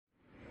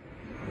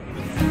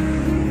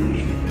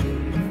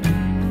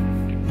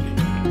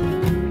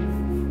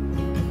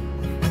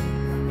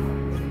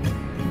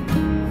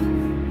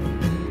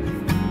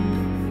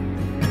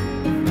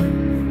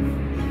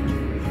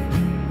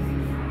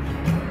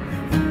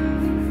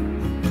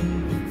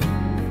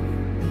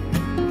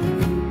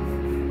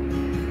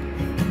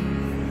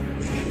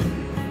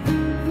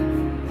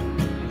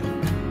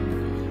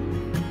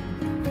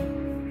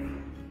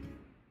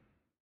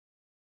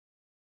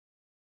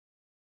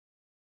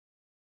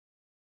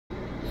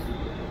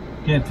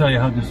Can't tell you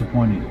how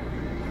disappointed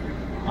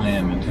I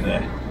am in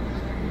today.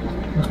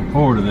 Looking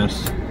forward to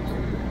this.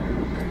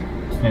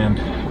 And,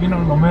 you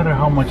know, no matter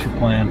how much you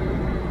plan,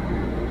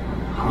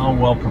 how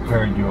well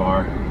prepared you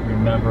are, you're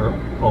never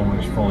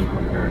always fully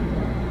prepared.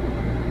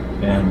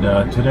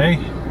 And today,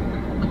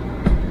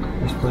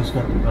 this place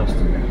got the best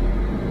of me.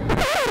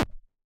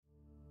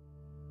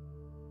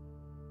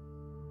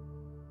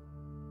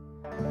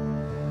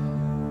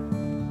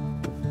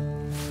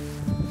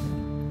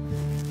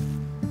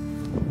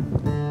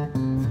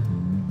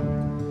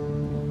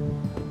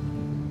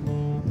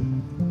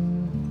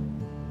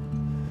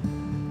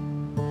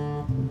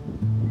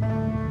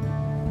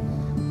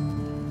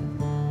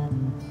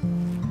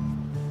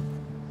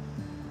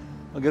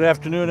 Well, good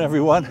afternoon,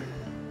 everyone.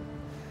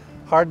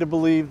 Hard to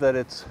believe that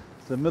it's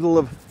the middle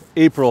of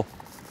April,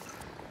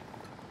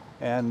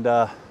 and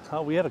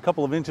we had a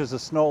couple of inches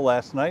of snow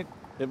last night.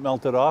 It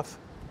melted off,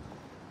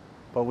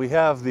 but we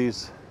have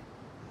these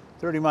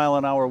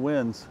 30-mile-an-hour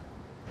winds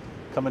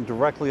coming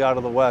directly out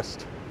of the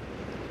west,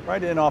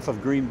 right in off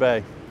of Green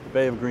Bay, the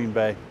Bay of Green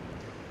Bay.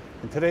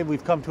 And today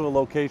we've come to a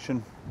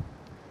location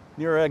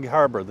near Egg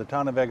Harbor, the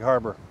town of Egg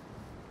Harbor,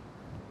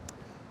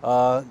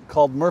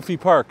 called Murphy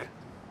Park.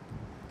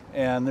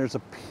 And there's a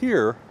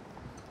pier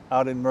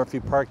out in Murphy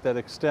Park that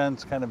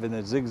extends kind of in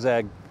a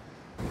zigzag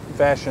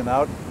fashion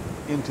out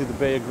into the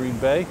Bay of Green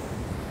Bay.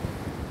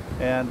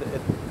 And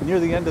near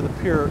the end of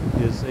the pier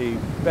is a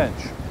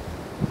bench,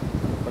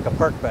 like a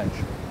park bench.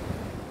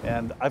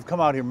 And I've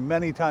come out here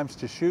many times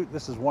to shoot.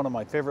 This is one of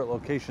my favorite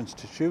locations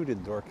to shoot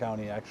in Door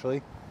County,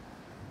 actually,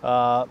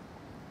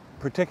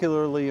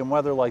 particularly in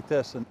weather like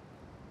this. And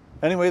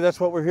anyway,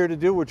 that's what we're here to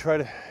do. We're trying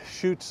to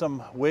shoot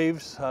some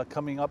waves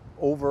coming up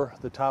over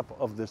the top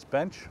of this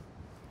bench.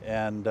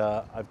 And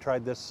I've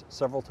tried this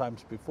several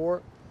times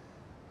before.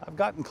 I've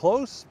gotten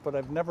close, but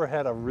I've never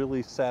had a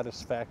really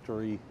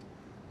satisfactory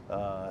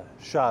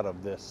shot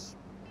of this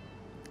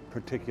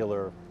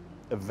particular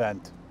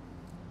event,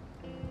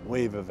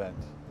 wave event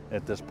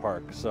at this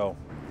park. So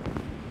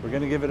we're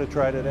gonna give it a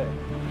try today.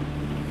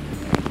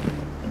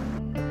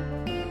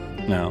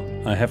 Now,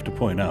 I have to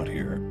point out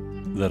here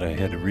that I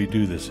had to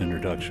redo this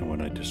introduction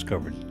when I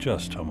discovered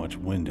just how much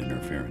wind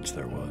interference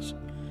there was.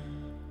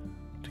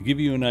 To give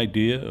you an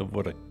idea of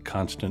what a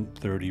constant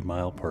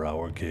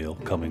 30-mile-per-hour gale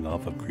coming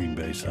off of Green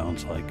Bay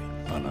sounds like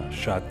on a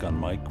shotgun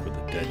mic with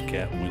a dead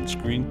cat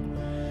windscreen,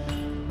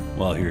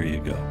 well, here you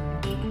go.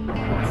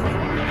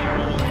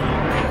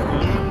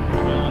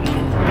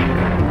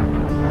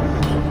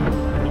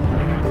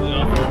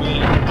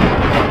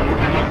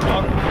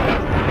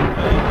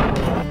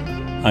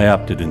 I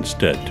opted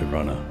instead to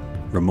run a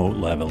remote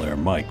lavalier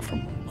mic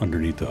from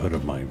underneath the hood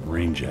of my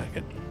rain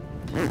jacket.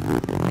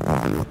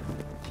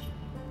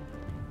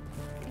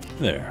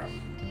 There,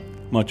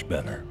 much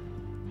better.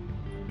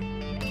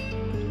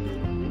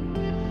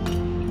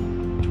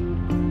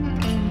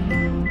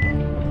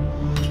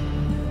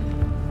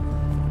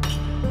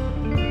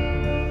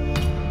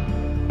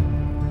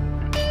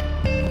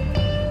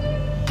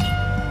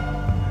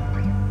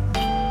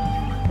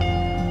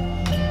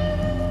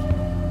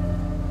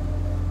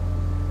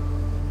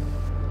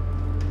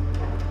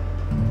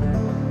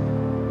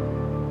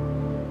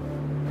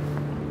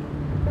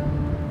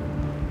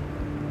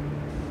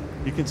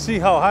 You can see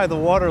how high the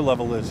water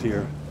level is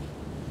here.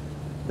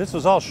 This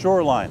was all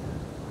shoreline.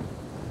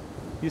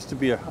 Used to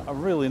be a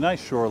really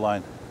nice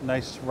shoreline,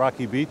 nice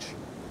rocky beach.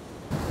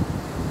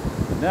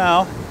 But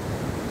now,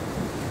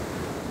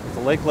 with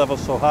the lake level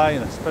so high,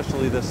 and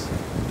especially this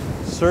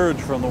surge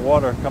from the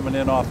water coming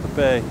in off the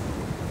bay.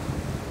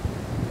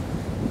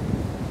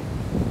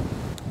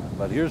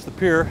 But here's the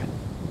pier,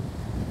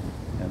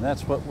 and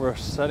that's what we're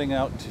setting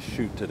out to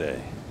shoot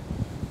today.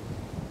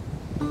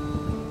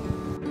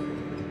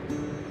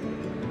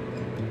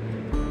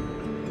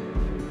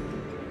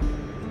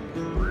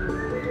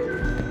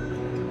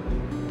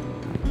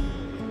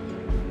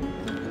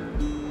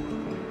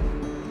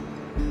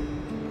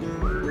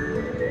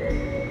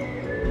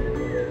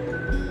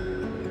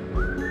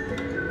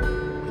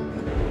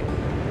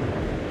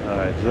 All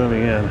right,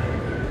 zooming in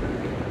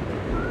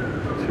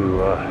to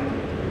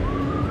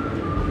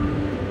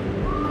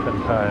 10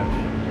 times.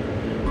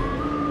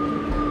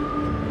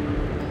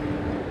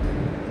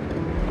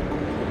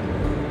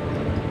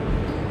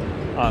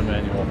 On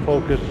manual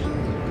focus.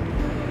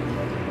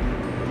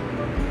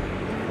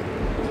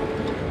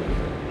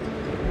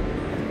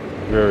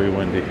 Very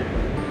windy.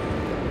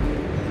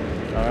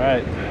 All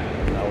right,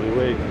 now we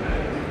wait.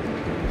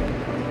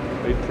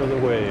 Wait for the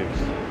waves.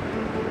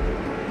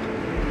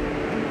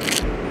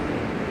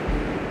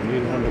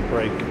 Need one to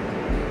break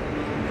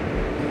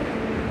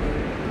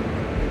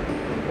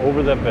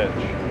over the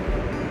bench,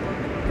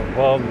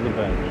 above the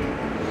bench.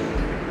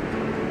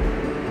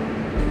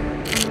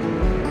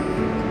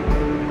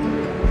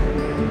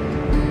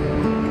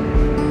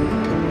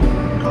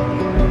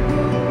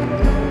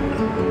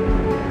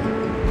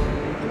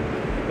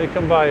 They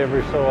come by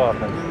every so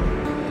often.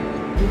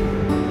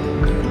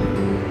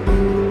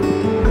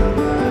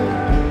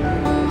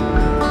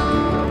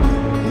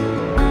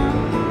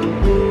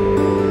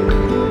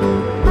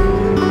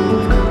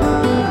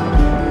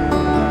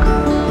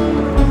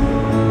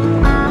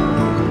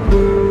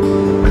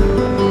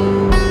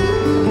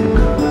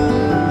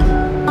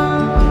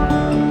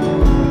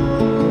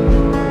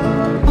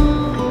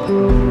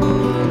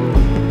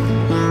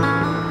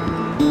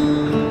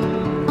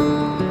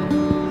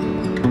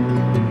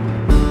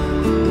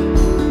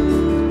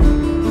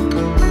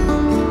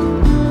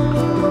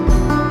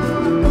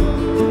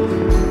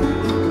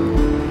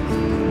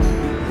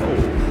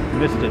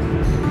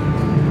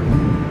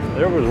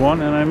 There was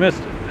one and I missed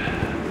it.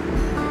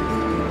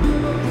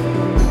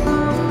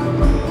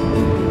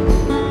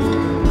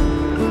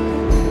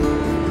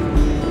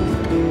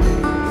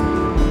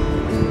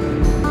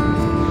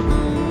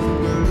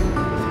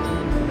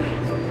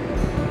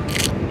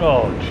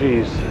 Oh,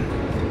 geez.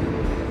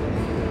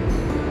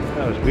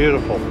 That was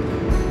beautiful.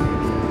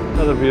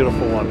 Another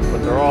beautiful one,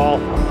 but they're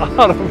all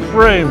out of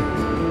frame.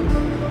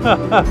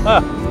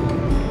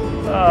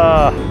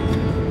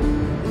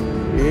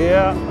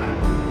 Yeah.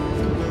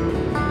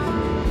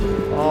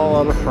 All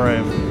out of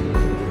frame.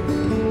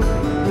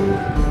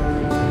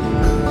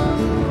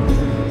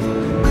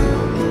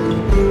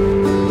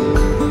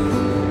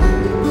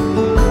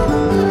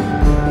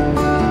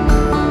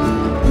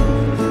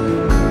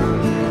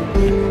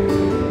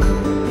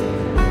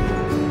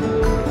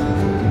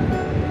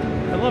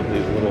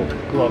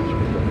 Gloves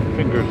with the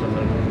fingers and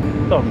the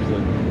thumbs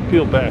that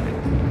peel back.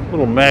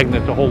 Little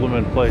magnet to hold them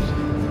in place.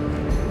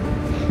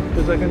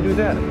 Because I can do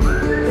that.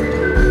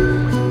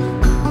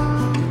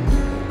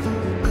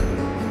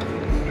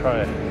 Try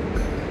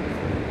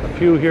a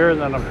few here,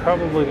 and then I'm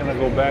probably going to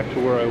go back to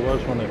where I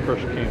was when I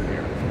first came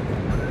here.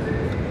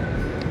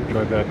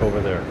 Try back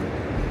over there.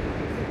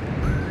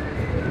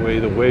 The way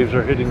the waves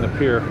are hitting the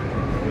pier,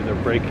 when they're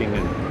breaking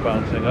and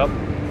bouncing up.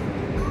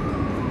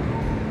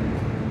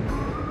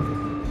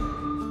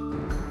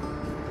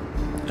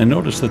 I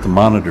noticed that the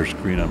monitor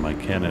screen on my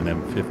Canon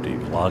M50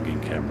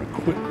 vlogging camera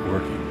quit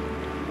working,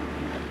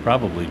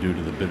 probably due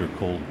to the bitter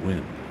cold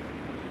wind.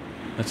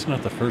 That's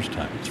not the first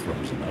time it's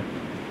frozen up.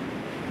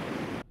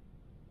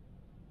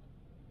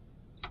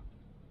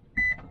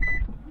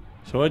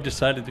 So I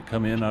decided to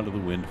come in out of the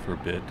wind for a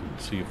bit and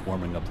see if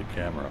warming up the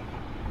camera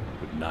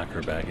would knock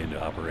her back into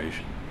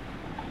operation.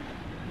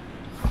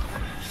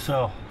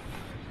 So,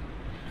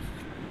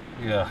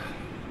 yeah.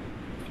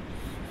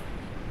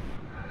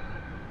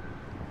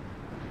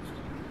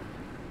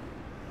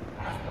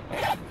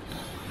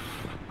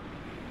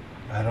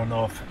 I don't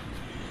know if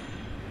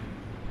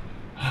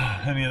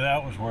any of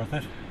that was worth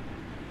it.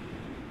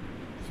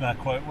 It's not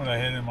quite what I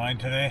had in mind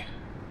today.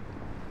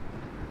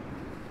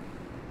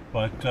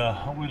 But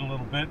I'll wait a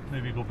little bit,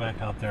 maybe go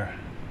back out there,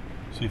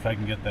 see if I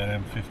can get that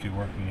M50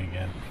 working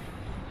again.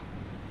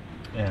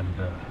 And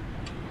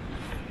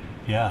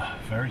yeah,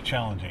 very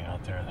challenging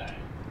out there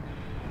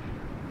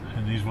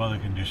in these weather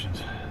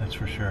conditions, that's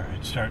for sure.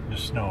 It's starting to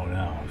snow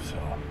now, so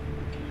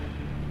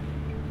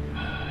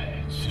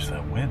it's just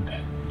that wind.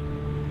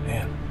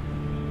 Man.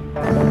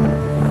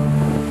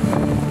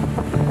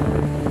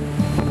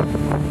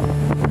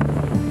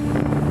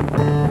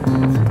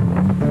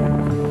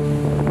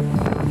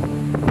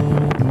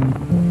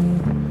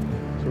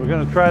 So we're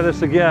going to try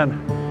this again.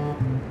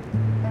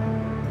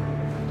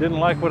 Didn't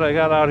like what I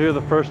got out here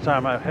the first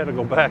time. I had to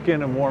go back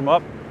in and warm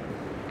up.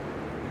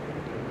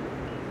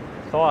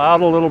 Thaw out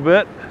a little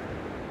bit.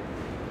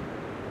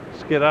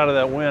 Let's get out of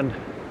that wind.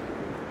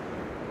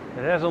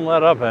 It hasn't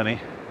let up any.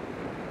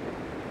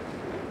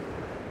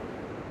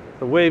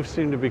 The waves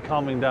seem to be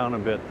calming down a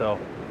bit though.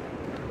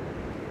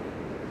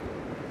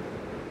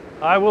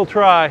 I will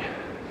try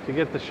to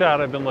get the shot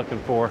I've been looking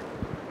for.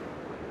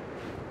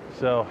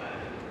 So,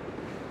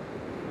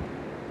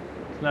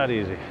 it's not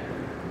easy.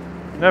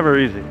 Never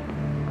easy.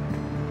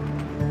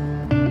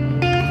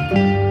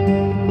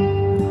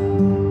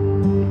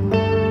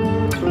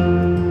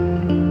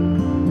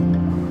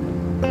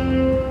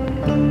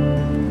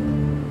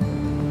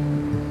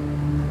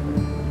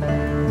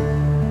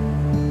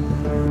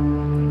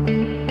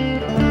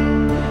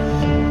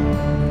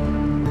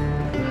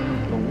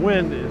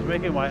 Is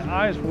making my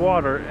eyes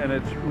water, and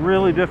it's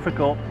really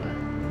difficult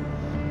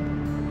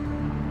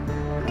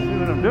to see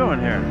what I'm doing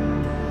here.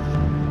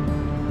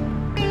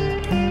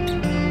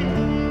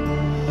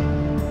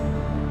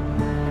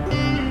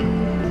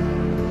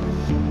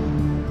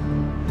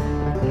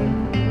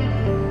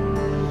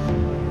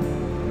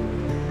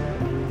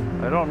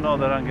 I don't know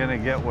that I'm going to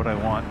get what I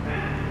want.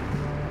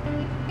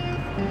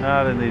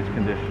 Not in these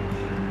conditions.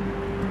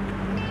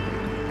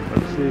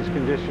 But it's these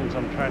conditions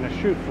I'm trying to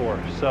shoot for.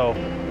 So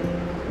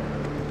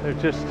they're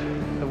just,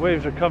 the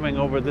waves are coming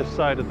over this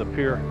side of the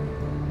pier,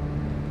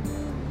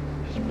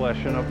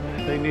 splashing up.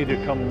 They need to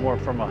come more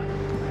from a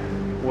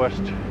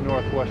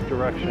west-northwest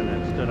direction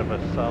instead of a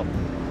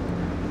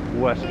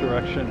southwest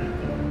direction.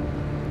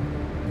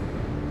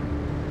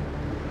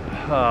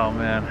 Oh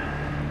man.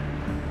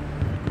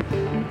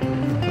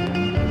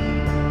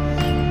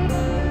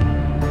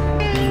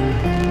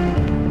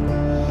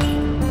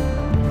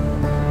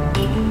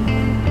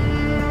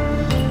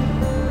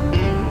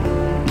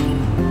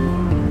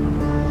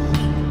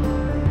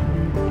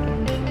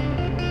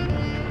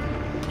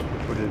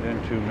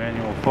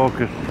 Manual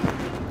focus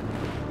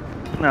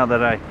now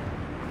that I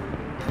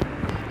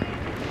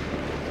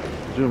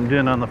zoomed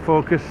in on the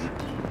focus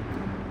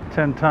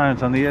 10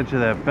 times on the edge of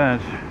that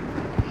bench.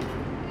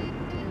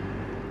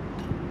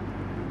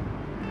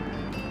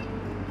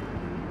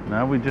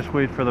 Now we just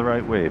wait for the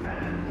right wave.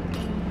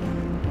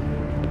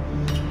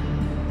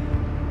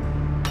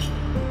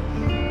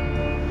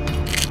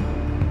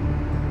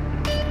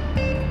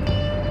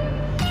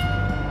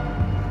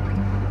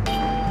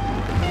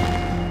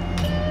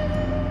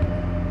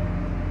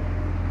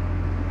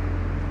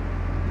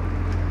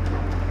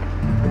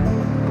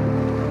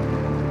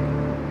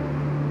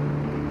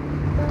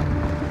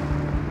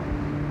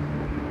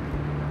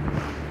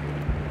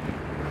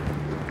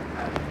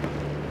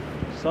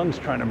 Sun's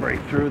trying to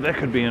break through. That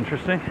could be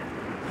interesting.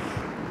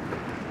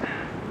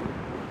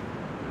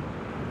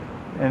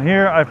 And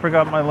here I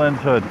forgot my lens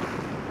hood.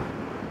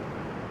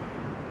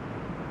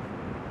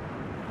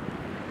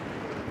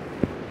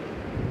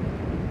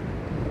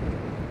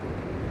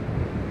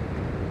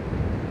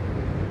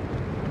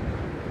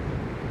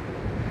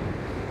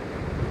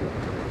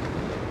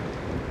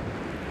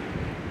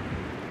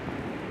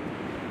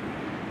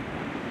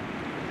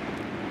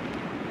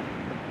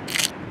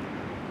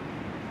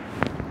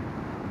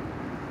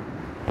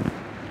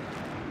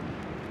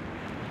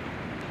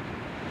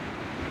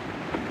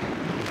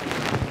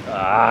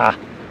 Ah.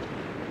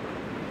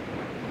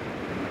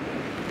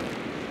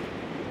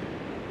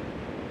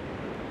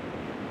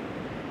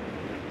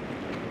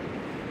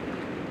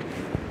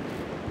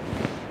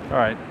 All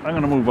right, I'm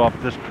gonna move off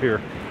this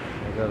pier.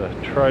 I gotta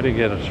try to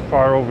get as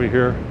far over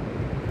here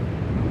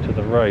to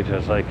the right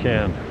as I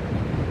can.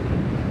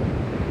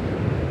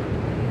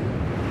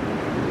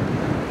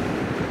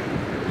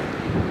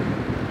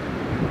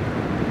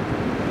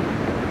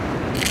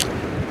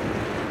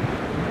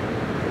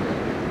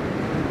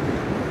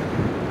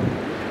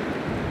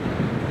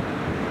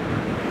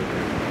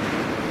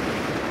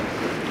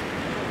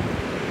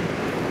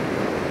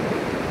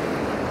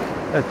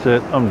 That's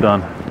it, I'm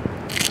done.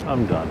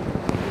 I'm done.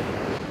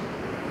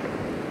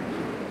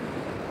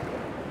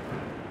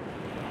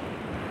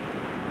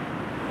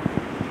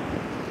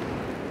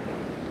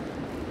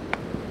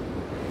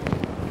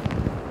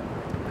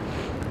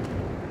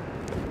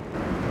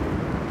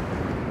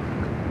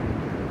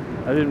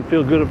 I didn't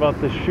feel good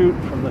about this shoot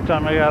from the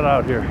time I got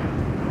out here.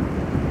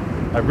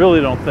 I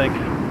really don't think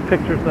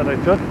pictures that I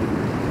took,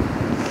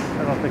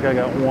 I don't think I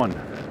got one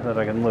that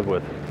I can live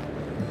with.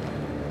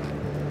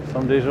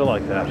 Some days are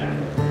like that.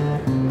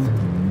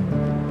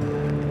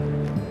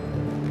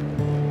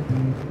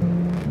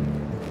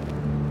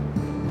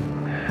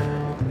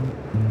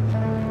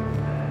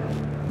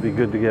 Be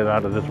good to get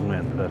out of this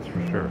wind, that's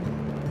for sure.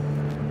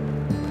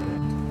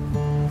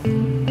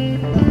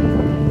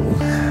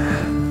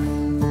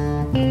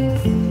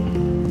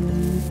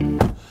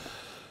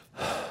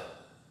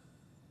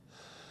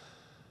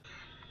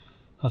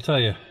 I'll tell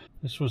you,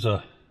 this was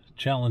a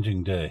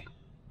challenging day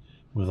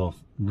with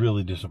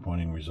really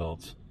disappointing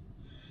results.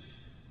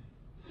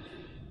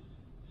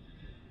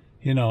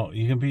 You know,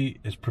 you can be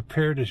as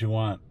prepared as you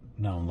want.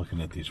 Now I'm looking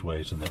at these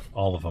waves and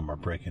all of them are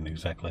breaking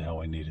exactly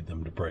how I needed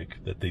them to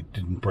break, that they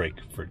didn't break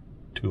for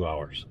 2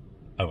 hours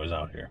I was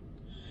out here.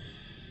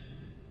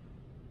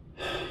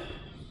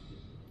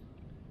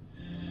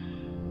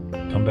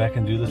 Come back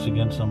and do this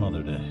again some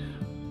other day.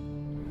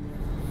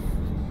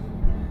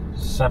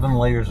 7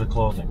 layers of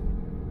clothing.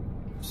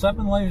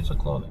 7 layers of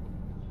clothing.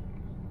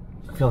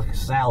 I feel like a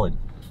salad.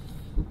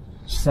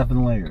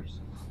 7 layers.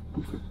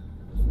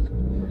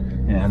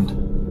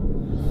 And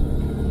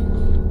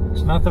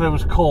it's not that I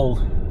was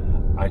cold,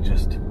 I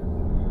just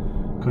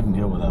couldn't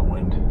deal with that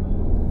wind.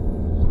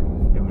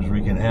 It was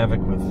wreaking havoc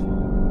with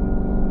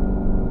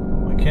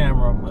my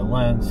camera, my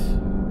lens.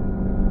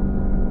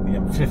 The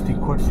M50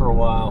 quit for a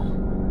while.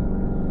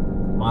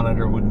 The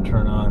monitor wouldn't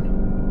turn on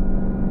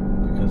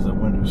because the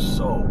wind was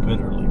so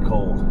bitterly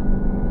cold. I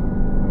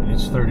mean,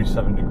 it's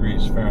 37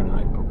 degrees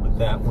Fahrenheit, but with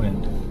that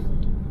wind,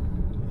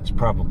 it's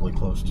probably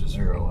close to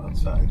 0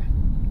 outside.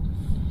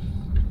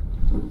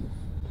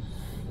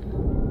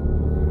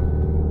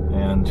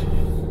 And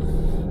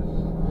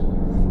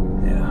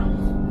yeah,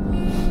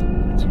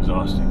 it's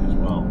exhausting as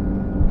well.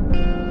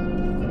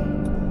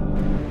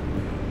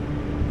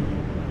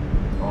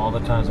 All the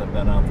times I've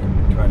been out there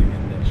to try to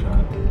get that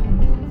shot,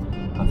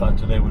 I thought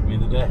today would be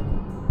the day.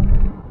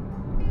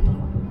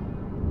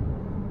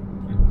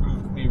 It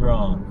proved me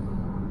wrong.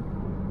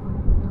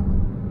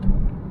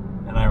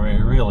 And I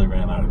really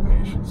ran out of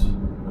patience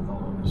with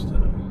all of this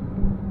today.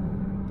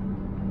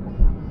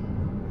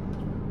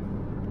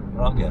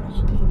 But I'll get it.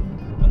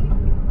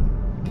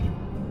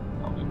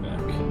 I'll be back.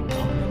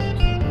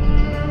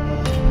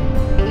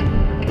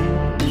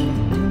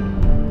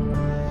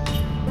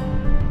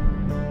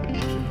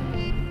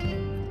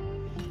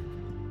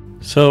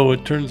 So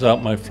it turns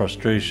out my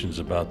frustrations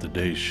about the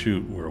day's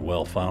shoot were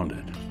well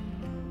founded.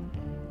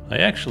 I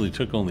actually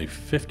took only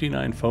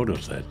 59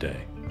 photos that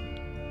day.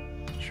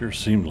 Sure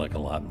seemed like a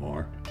lot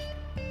more.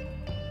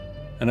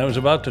 And I was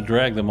about to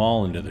drag them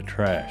all into the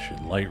trash in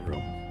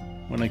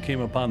LightRoom when I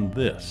came upon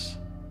this,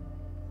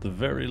 the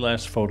very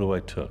last photo I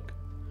took.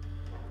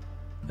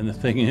 And the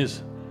thing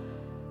is,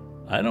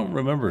 I don't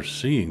remember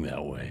seeing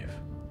that wave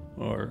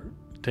or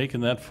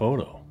taking that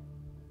photo.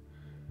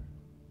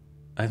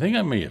 I think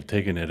I may have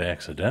taken it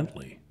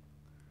accidentally,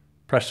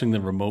 pressing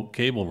the remote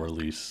cable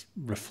release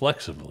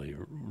reflexively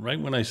right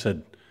when I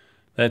said,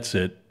 "That's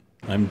it,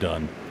 I'm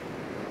done,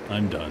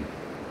 I'm done."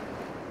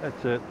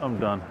 That's it, I'm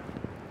done,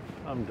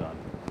 I'm done.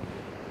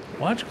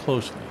 Watch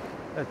closely.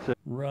 That's it.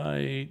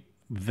 Right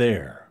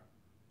there.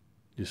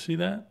 You see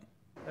that?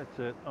 That's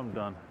it, I'm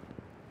done,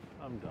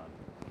 I'm done.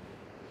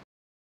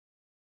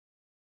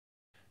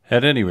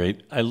 At any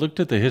rate, I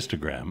looked at the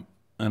histogram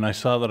and I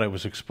saw that I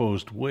was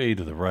exposed way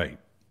to the right,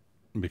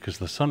 because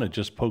the sun had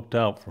just poked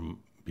out from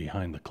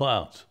behind the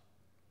clouds.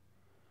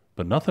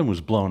 But nothing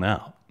was blown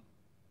out.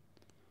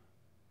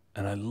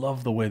 And I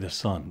love the way the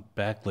sun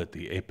backlit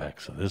the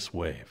apex of this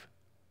wave.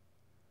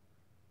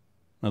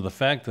 Now, the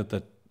fact that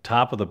the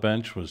top of the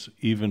bench was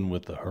even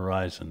with the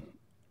horizon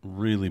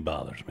really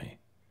bothers me.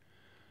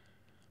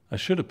 I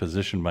should have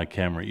positioned my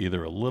camera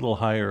either a little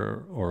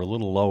higher or a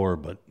little lower,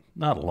 but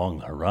not along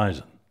the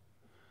horizon.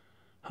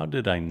 How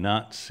did I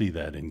not see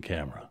that in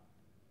camera?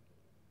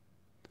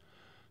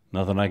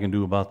 Nothing I can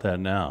do about that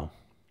now.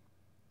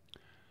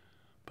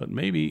 But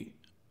maybe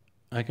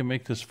I can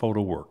make this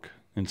photo work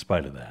in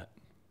spite of that.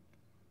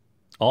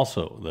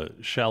 Also,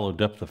 the shallow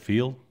depth of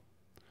field,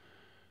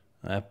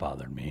 that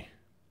bothered me.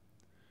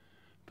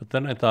 But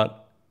then I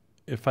thought,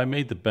 if I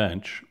made the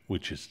bench,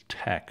 which is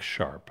tack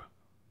sharp,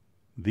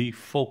 the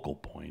focal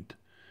point,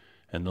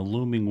 and the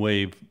looming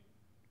wave,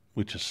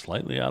 which is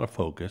slightly out of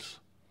focus,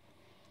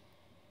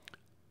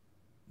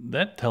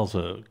 that tells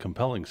a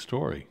compelling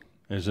story,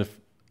 as if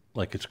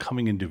like it's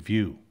coming into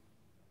view,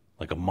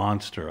 like a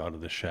monster out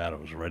of the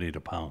shadows ready to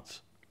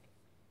pounce.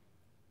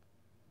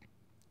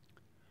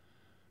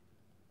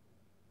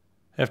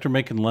 After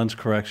making lens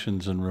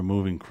corrections and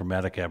removing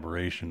chromatic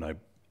aberration,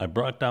 I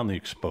brought down the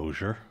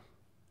exposure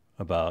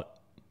about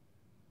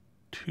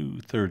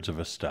 2/3 of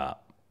a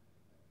stop.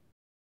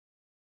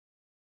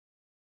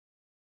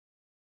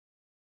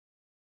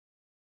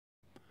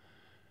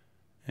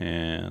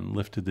 And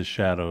lifted the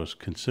shadows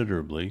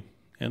considerably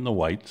and the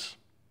whites.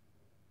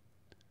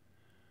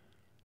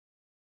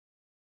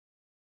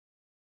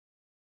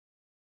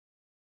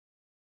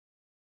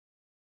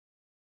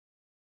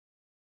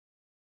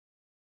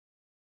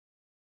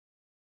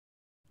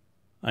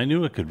 I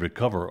knew I could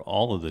recover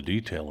all of the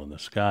detail in the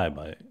sky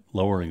by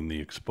lowering the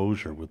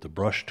exposure with the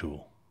brush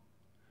tool,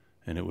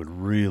 and it would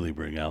really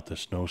bring out the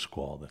snow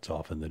squall that's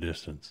off in the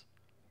distance.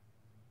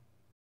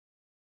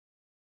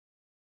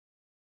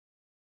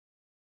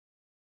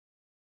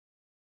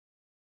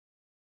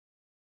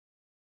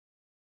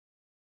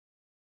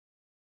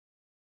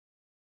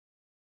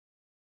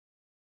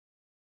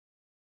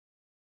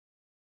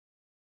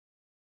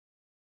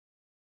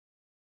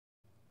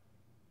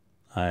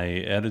 I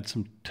added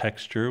some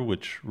texture,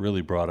 which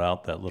really brought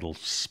out that little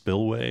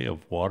spillway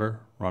of water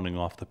running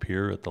off the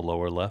pier at the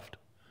lower left.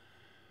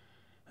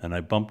 And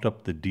I bumped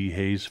up the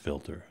dehaze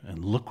filter,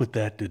 and look what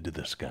that did to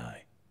the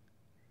sky.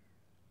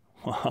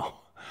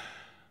 Wow,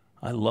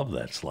 I love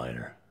that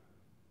slider.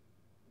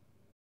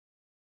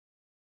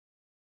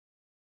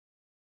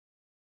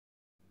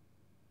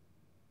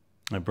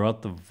 I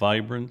brought the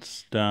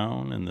vibrance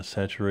down and the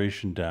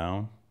saturation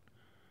down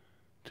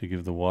to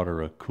give the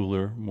water a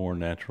cooler, more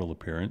natural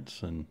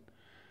appearance, and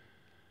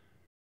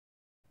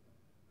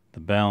the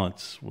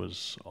balance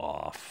was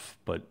off,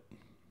 but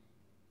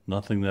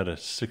nothing that a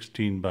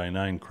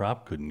 16:9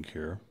 crop couldn't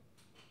cure.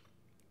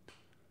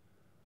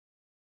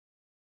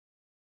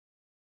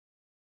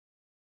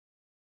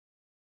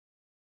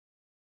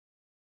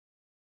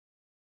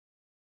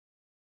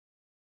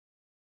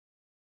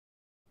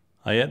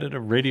 I added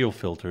a radial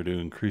filter to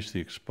increase the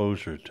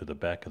exposure to the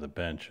back of the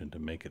bench and to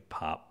make it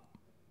pop,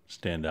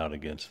 stand out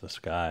against the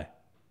sky.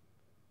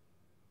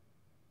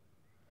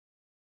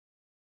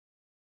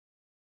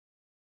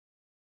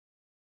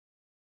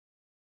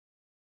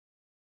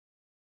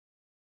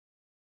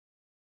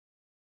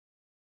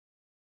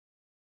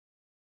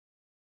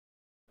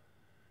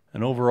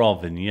 An overall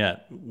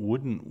vignette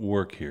wouldn't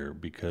work here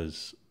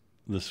because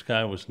the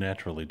sky was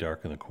naturally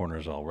dark in the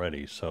corners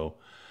already, so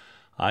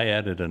I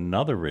added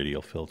another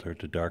radial filter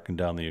to darken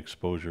down the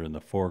exposure in the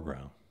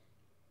foreground.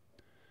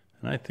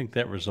 And I think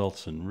that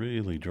results in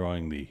really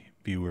drawing the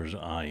viewer's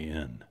eye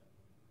in.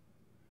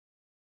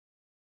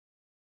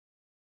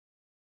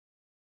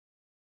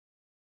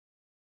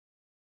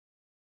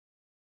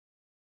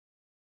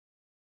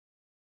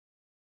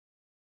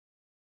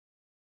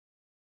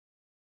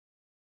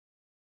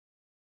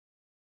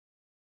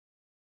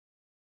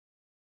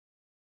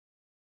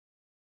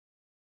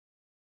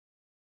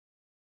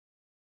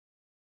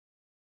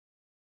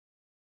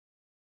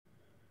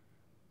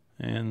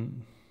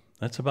 And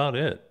that's about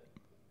it.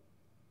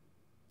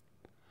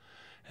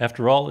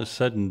 After all is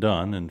said and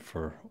done, and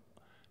for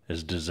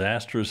as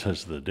disastrous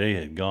as the day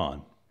had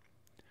gone,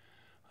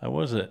 I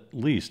was at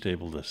least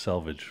able to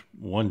salvage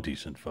one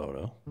decent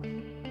photo.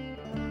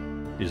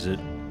 Is it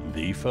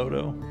the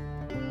photo?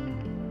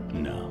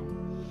 No.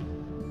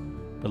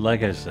 But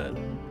like I said,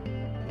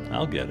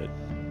 I'll get it.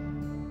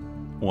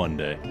 One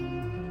day.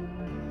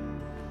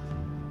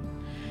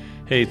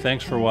 Hey,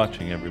 thanks for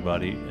watching,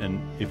 everybody, and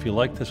if you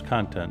like this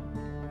content,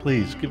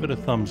 please give it a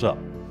thumbs up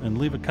and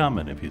leave a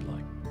comment if you'd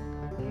like.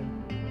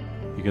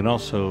 You can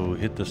also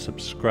hit the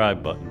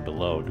subscribe button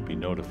below to be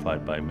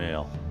notified by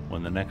mail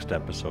when the next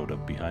episode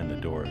of Behind the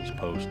Door is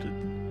posted.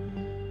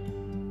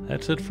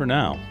 That's it for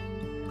now.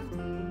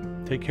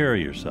 Take care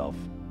of yourself,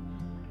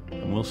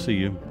 and we'll see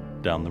you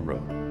down the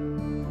road.